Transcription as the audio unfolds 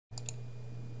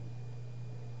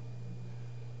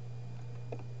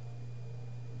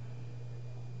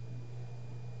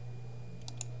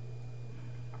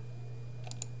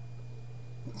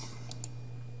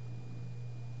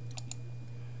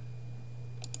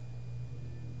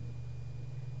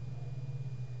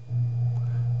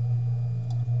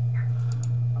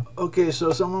Okay,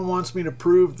 so someone wants me to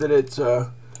prove that it's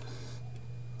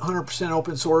 100%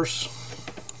 open source.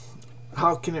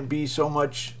 How can it be so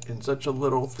much in such a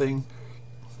little thing?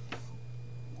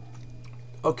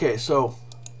 Okay, so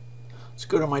let's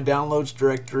go to my downloads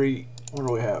directory. What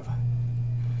do we have?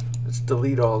 Let's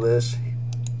delete all this.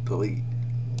 Delete,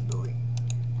 delete,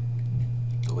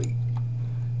 delete.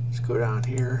 Let's go down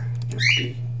here,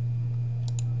 empty.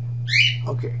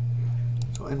 Okay,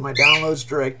 so in my downloads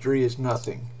directory is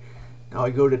nothing. Now I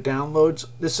go to downloads.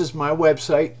 This is my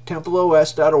website,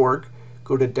 TempleOS.org.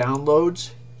 Go to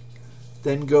downloads,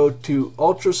 then go to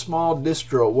ultra small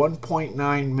distro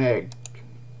 1.9 meg.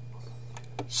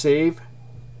 Save.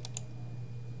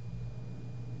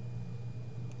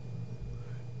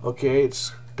 Okay,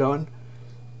 it's done.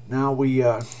 Now we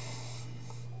go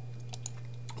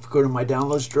to my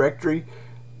downloads directory,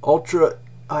 Ultra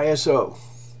ISO.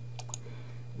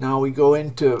 Now we go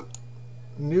into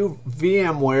new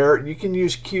VMware. You can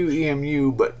use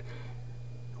QEMU, but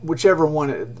whichever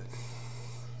one.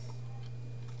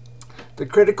 The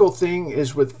critical thing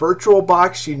is with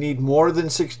VirtualBox, you need more than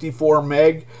 64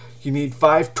 meg. You need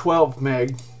 512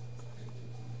 meg.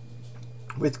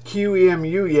 With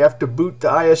QEMU, you have to boot the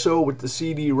ISO with the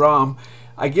CD-ROM.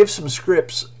 I give some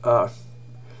scripts that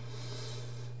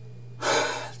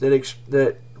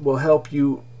will help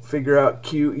you figure out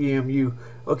QEMU.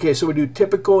 Okay, so we do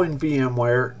typical in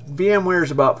VMware. VMware is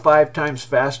about 5 times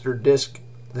faster disk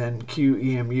than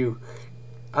QEMU.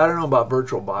 I don't know about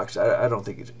VirtualBox. I don't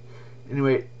think it's...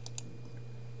 Anyway,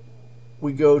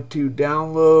 we go to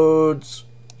downloads,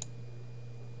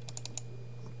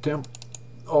 Temp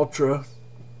Ultra.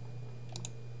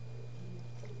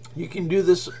 You can do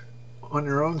this on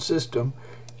your own system.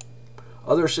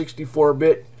 Other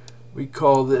 64-bit, we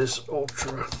call this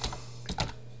Ultra.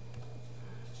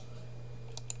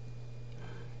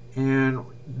 And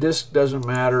disk doesn't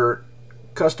matter.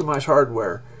 Customize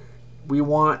hardware. We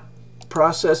want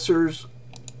processors,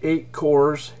 8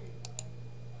 cores.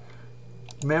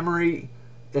 Memory,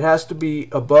 it has to be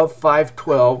above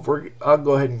 512. I'll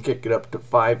go ahead and kick it up to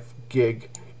 5 gig.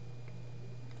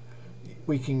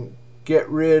 We can get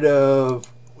rid of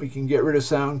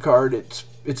sound card. It's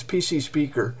PC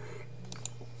speaker.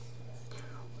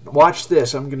 Watch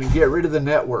this. I'm going to get rid of the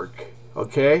network.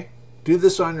 Okay? Do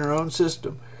this on your own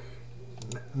system.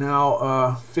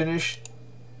 Now finish.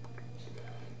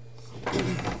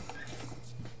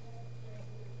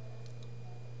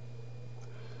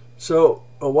 So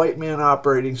a white man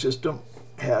operating system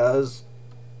has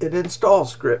an install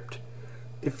script.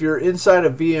 If you're inside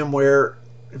of VMware,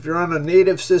 if you're on a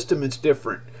native system, it's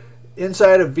different.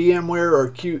 Inside of VMware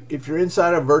or if you're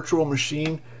inside a virtual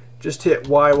machine, just hit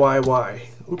YYY.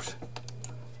 Oops.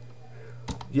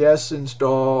 Yes,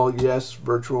 install, yes,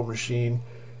 virtual machine,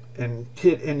 and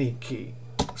hit any key.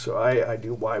 So I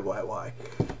do YYY.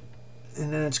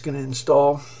 And then it's going to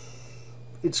install.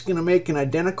 It's going to make an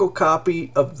identical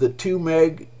copy of the 2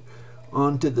 meg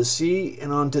onto the C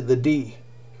and onto the D.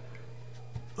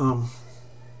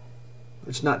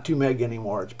 It's not 2 meg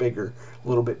anymore. It's bigger, a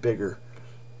little bit bigger.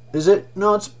 Is it?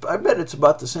 No, it's. I bet it's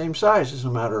about the same size, as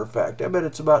a matter of fact. I bet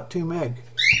it's about 2 meg.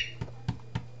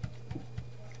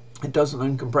 It doesn't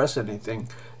uncompress anything.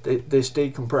 They stay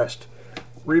compressed.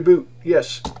 Reboot,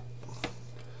 yes.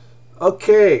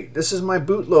 Okay, this is my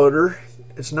bootloader.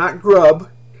 It's not Grub.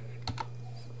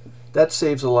 That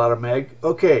saves a lot of meg.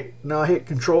 Okay, now hit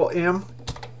Control M,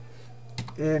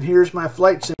 and here's my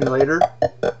flight simulator.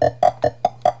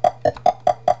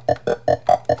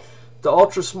 The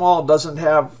Ultra Small doesn't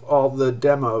have all the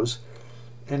demos.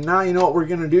 And now you know what we're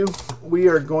going to do? We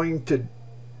are going to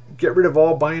get rid of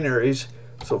all binaries.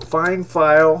 So find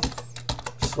file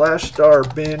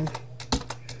 /* bin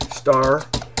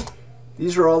 *.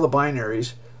 These are all the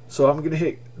binaries. So I'm going to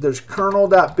hit, there's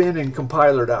kernel.bin and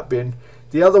compiler.bin.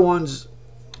 The other ones,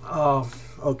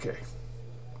 okay.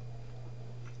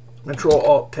 Control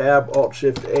Alt Tab, Alt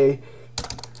Shift A,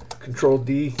 Control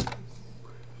D.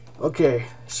 Okay,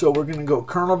 so we're going to go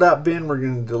kernel.bin. We're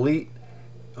going to delete.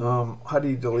 How do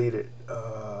you delete it?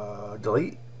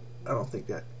 Delete? I don't think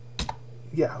that.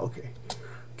 Yeah, okay.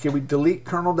 Okay, we delete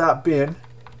kernel.bin.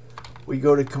 We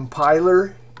go to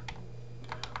compiler.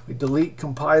 We delete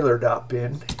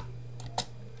compiler.bin.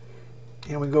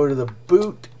 And we go to the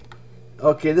boot.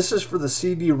 Okay, this is for the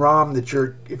CD-ROM that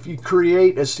you're, if you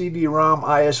create a CD-ROM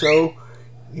ISO,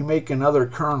 you make another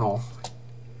kernel.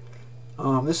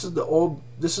 This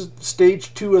is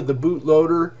stage 2 of the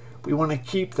bootloader. We want to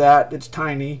keep that. It's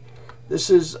tiny. This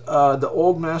is the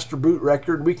old master boot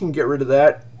record. We can get rid of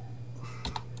that.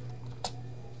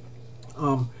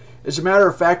 As a matter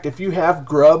of fact, if you have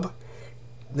Grub,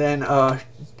 then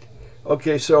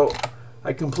Okay, so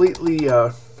I completely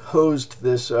hosed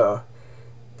this.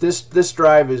 This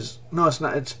drive is, no, it's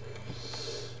not. It's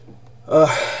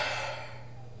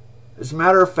as a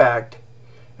matter of fact,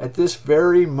 at this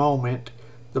very moment,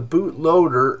 the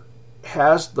bootloader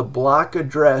has the block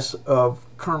address of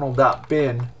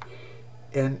kernel.bin,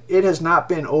 and it has not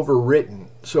been overwritten.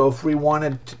 So if we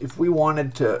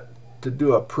wanted to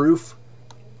do a proof,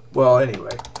 well,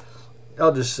 anyway,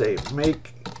 I'll just say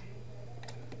make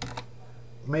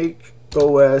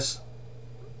OS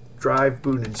drive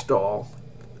boot install.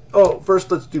 Oh,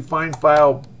 first let's do find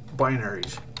file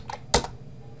binaries.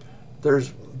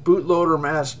 There's bootloader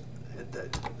mask.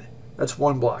 That's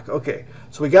one block. Okay,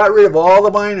 so we got rid of all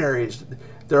the binaries.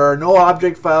 There are no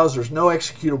object files. There's no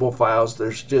executable files.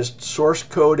 There's just source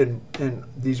code in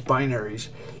these binaries.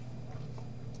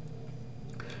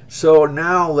 So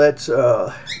now let's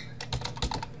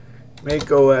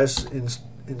make OS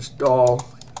install.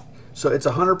 So it's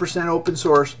 100% open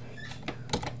source.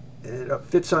 It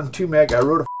fits on 2 meg. I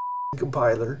wrote a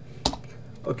compiler.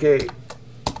 Okay,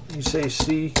 you say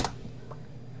C.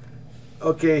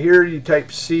 Okay, here you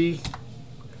type C,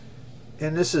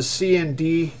 and this is C and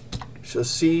D, so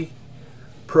C,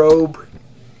 probe,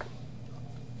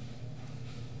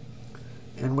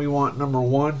 and we want number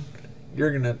 1.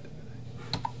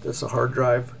 That's a hard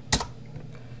drive.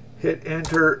 Hit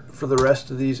enter for the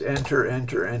rest of these, enter,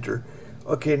 enter, enter.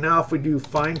 Okay, now if we do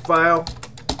find file /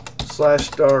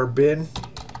 bin *,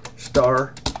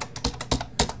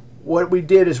 what we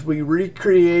did is we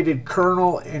recreated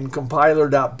kernel and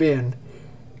compiler.bin.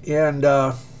 And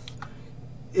the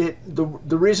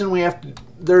reason we have to,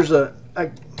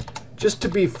 just to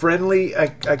be friendly,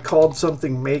 I called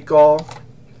something make all.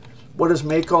 What does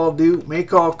make all do?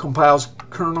 Make all compiles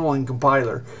kernel and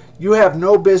compiler. You have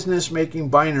no business making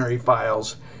binary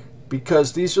files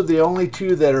because these are the only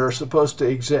two that are supposed to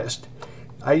exist.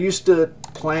 I used to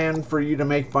plan for you to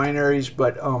make binaries,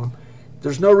 but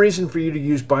there's no reason for you to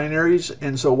use binaries,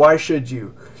 and so why should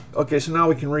you? Okay, so now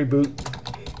we can reboot.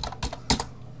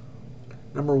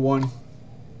 Number 1.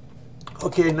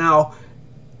 Okay, now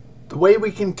the way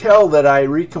we can tell that I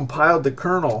recompiled the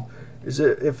kernel is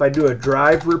that if I do a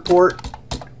drive report,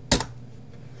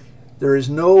 there is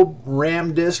no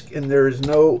RAM disk and there is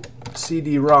no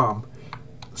CD-ROM.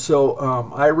 So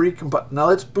I recompile. Now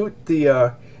let's boot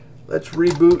the. Let's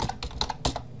reboot,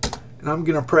 and I'm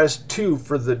gonna press 2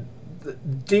 for the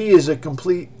D is a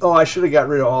complete. Oh, I should have got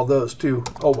rid of all those too.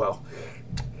 Oh well.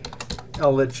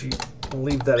 I'll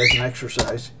leave that as an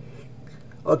exercise.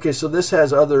 Okay, so this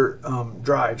has other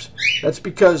drives. That's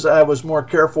because I was more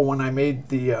careful when I made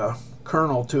the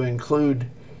kernel to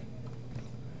include.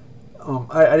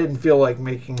 I didn't feel like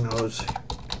making those.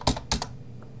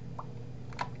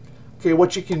 Okay,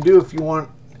 what you can do if you want.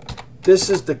 This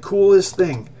is the coolest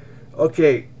thing.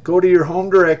 Okay, go to your home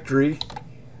directory.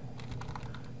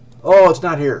 Oh, it's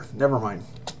not here. Never mind.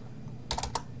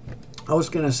 I was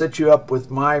going to set you up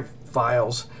with my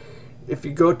files. If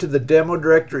you go to the demo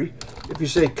directory, if you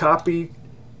say copy,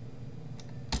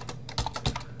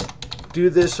 do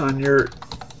this on your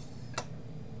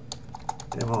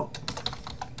demo.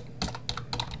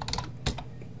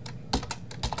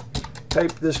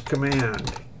 Type this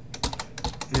command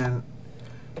and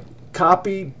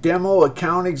copy demo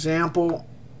account example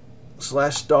 /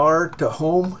 to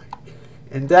home,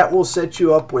 and that will set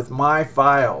you up with my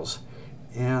files.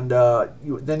 And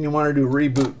then you want to do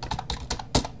reboot.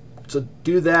 So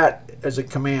do that as a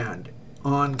command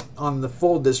on the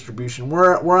full distribution.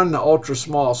 We're on the ultra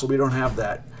small, so we don't have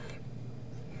that.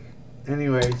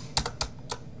 Anyway,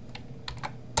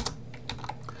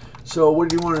 so what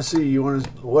do you want to see?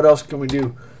 What else can we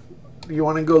do? You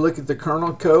want to go look at the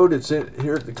kernel code? It's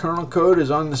here. The kernel code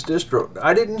is on this distro.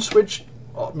 I didn't switch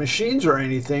machines or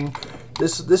anything.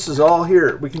 This is all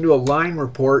here. We can do a line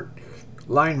report,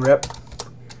 line rep.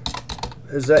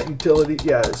 Is that utility?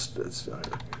 Yeah, it's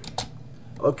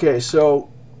okay. So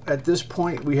at this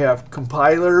point we have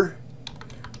compiler,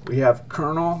 we have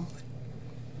kernel,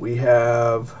 we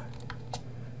can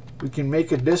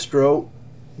make a distro.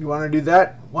 You want to do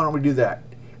that? Why don't we do that?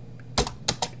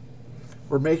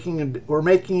 We're making an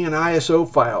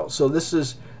ISO file. So this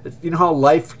is, you know how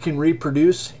life can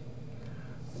reproduce?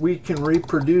 We can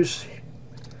reproduce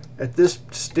at this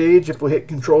stage. If we hit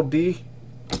Control D,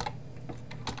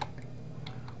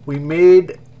 we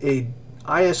made a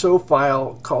ISO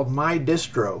file called my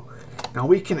distro. Now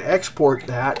we can export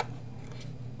that.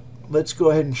 Let's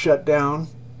go ahead and shut down.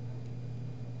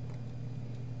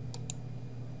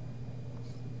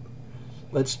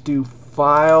 Let's do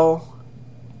File,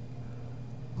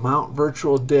 Mount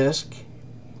Virtual Disk,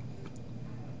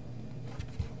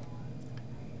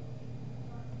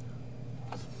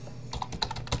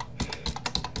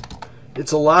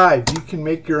 It's alive. You can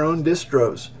make your own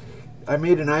distros. I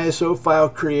made an ISO file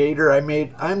creator.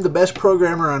 I'm the best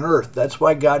programmer on earth. That's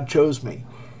why God chose me.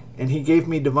 And he gave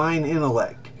me divine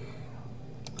intellect.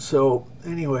 So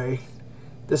anyway,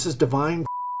 this is divine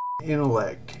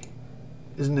intellect.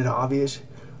 Isn't it obvious?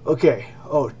 Okay.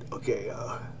 Oh, okay.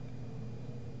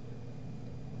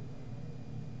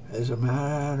 As a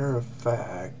matter of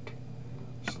fact,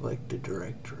 select the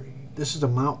directory. This is a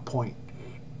mount point.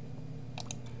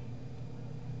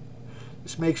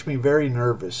 This makes me very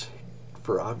nervous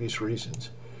for obvious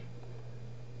reasons.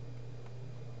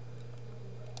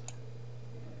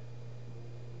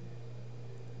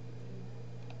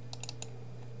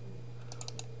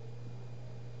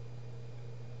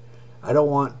 I don't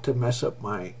want to mess up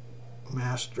my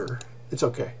master. It's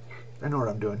okay. I know what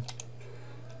I'm doing.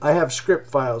 I have script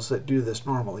files that do this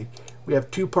normally. We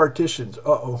have 2 partitions.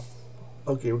 Uh-oh.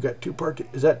 Okay, we got 2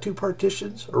 is that 2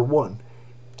 partitions or 1?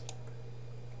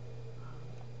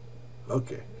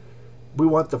 Okay. We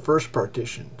want the first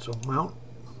partition. So mount.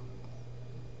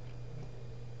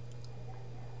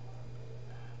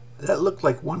 That looked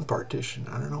like 1 partition.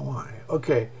 I don't know why.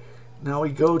 Okay. Now we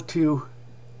go to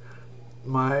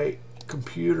my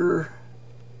computer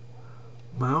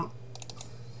mount.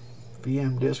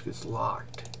 VM disk is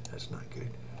locked. That's not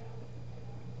good.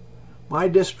 My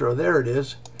distro, there it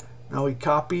is. Now we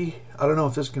copy. I don't know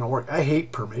if this is going to work. I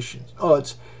hate permissions. Oh,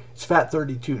 it's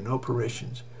FAT32, no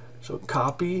permissions. So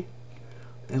copy,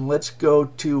 and let's go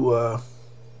to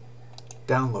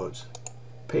downloads.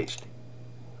 Paste.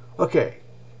 Okay.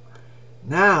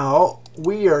 Now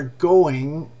we are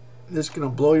going. This is going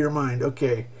to blow your mind.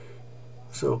 Okay.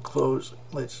 So close.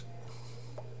 Let's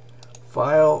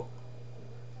file.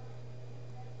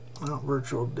 Mount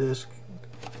virtual disk.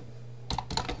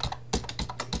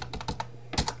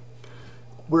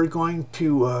 We're going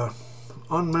to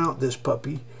unmount this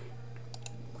puppy.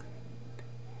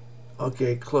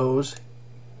 Okay, close.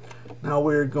 Now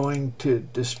we're going to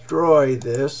destroy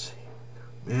this.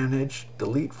 Manage,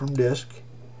 delete from disk.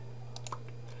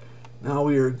 Now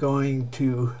we are going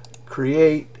to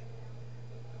create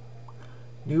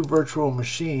new virtual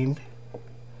machine.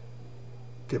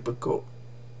 Typical.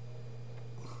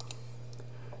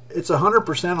 It's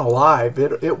 100% alive.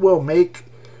 It will make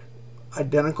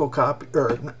identical copy.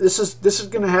 Or this is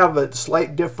going to have a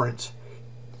slight difference.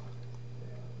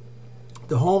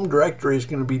 The home directory is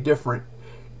going to be different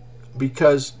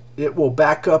because it will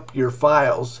back up your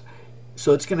files.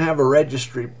 So it's going to have a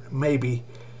registry, maybe.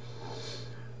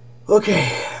 Okay,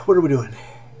 what are we doing?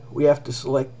 We have to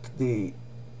select the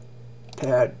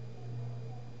tab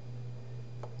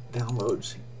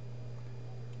downloads.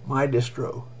 My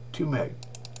distro, 2 meg.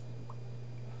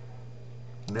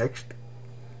 Next.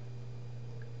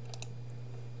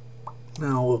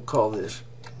 Now we'll call this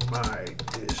my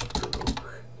distro.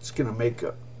 It's going to make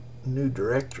a new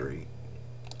directory.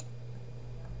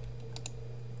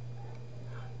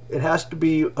 It has to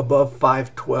be above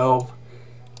 512.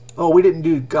 Oh, we didn't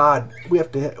do God. We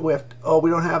have to. Oh, we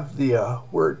don't have the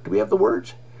word. Do we have the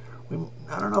words?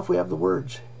 I don't know if we have the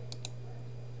words.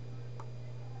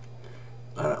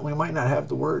 We might not have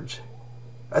the words.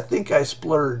 I think I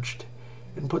splurged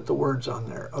and put the words on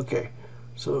there. Okay,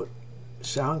 so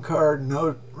sound card.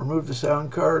 No, remove the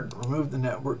sound card. Remove the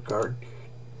network card.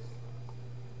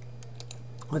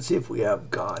 Let's see if we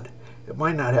have God. It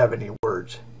might not have any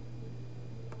words.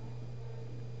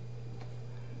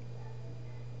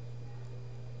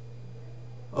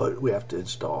 Oh, we have to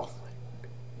install.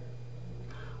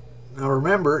 Now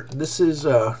remember, this is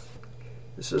a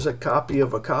copy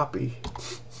of a copy.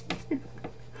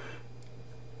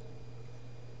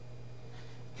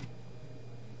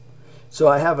 So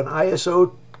I have an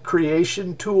ISO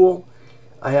creation tool.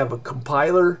 I have a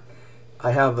compiler.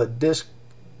 I have a disk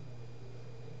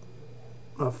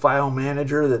file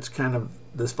manager that's kind of,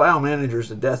 this file manager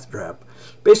is a death trap.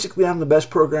 Basically, I'm the best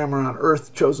programmer on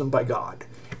earth chosen by God.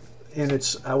 And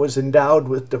I was endowed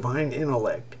with divine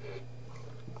intellect.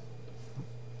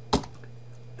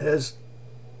 As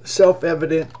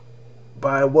self-evident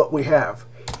by what we have.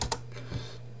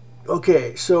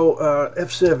 Okay, so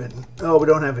F7. Oh, we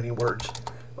don't have any words.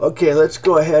 Okay, let's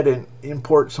go ahead and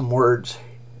import some words.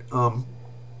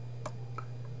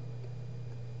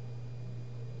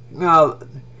 Now,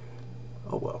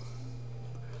 oh well.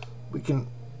 We can,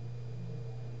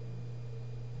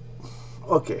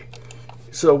 okay.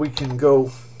 So we can go,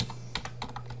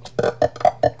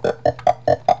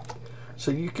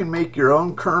 so you can make your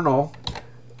own kernel.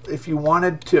 If you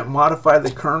wanted to modify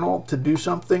the kernel to do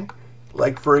something,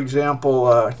 like for example,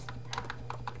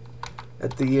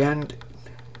 at the end,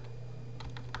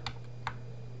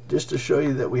 just to show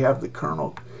you that we have the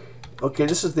kernel, Okay,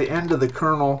 this is the end of the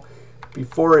kernel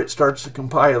before it starts the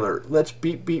compiler. Let's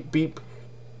beep, beep, beep.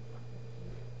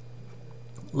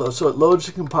 So it loads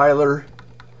the compiler.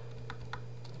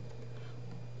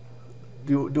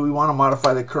 Do we want to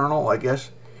modify the kernel? I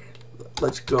guess.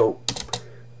 Let's go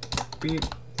beep,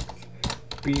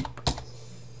 beep.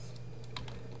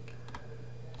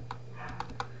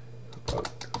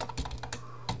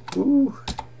 Woo.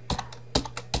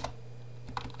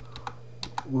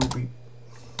 Woo beep.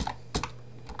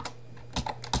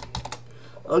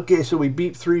 Okay, so we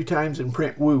beep 3 times and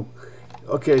print woo.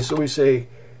 Okay, so we say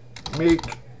make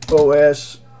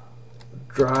OS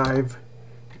drive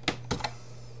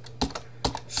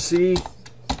C,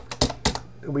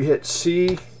 and we hit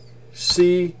C,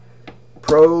 C,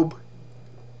 probe,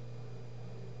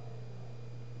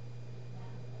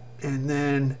 and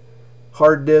then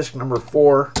hard disk number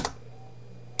 4,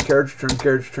 carriage turn,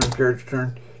 carriage turn, carriage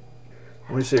turn.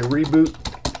 When we say reboot,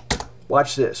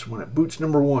 watch this. When it boots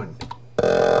number 1,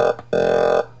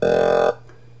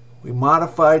 we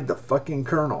modified the fucking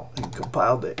kernel and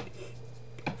compiled it.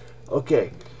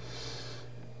 Okay,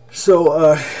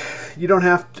 so you don't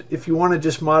have to, if you want to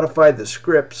just modify the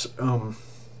scripts,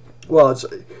 well,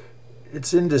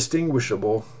 it's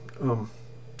indistinguishable.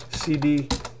 cd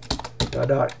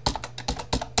dot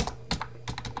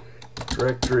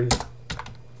directory.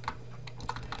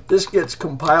 This gets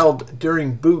compiled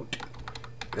during boot,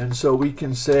 and so we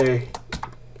can say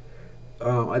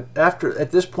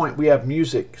at this point we have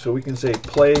music, so we can say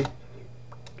play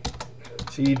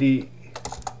cd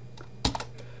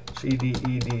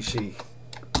edc.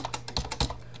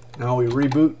 Now we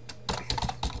reboot,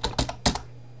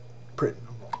 print.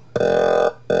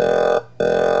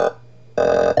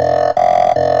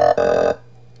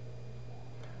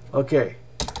 Okay,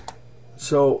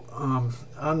 so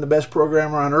I'm the best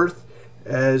programmer on earth,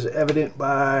 as evident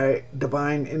by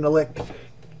divine intellect,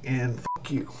 and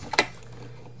fuck you.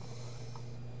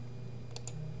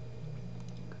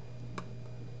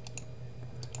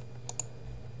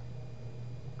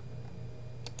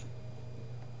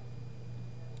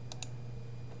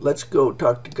 Let's go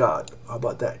talk to God. How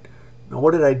about that? Now,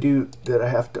 what did I do that I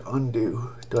have to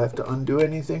undo? Do I have to undo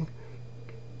anything?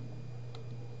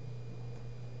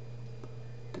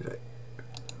 Did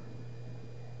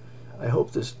I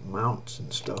hope this mounts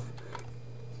and stuff.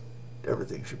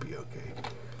 Everything should be okay.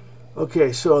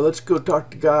 Okay, so let's go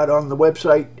talk to God on the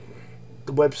website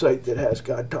that has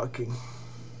God talking.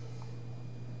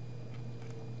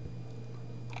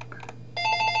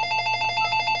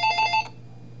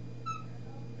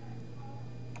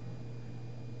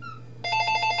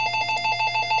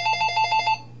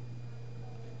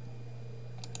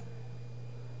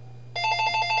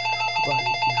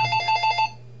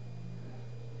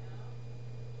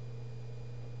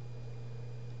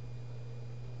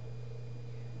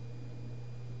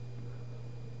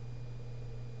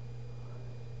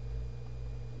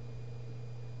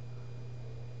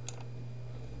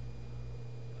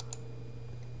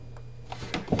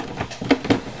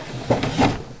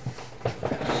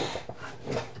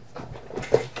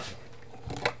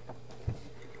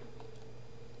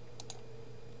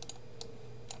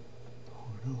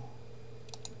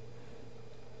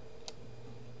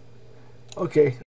 Okay.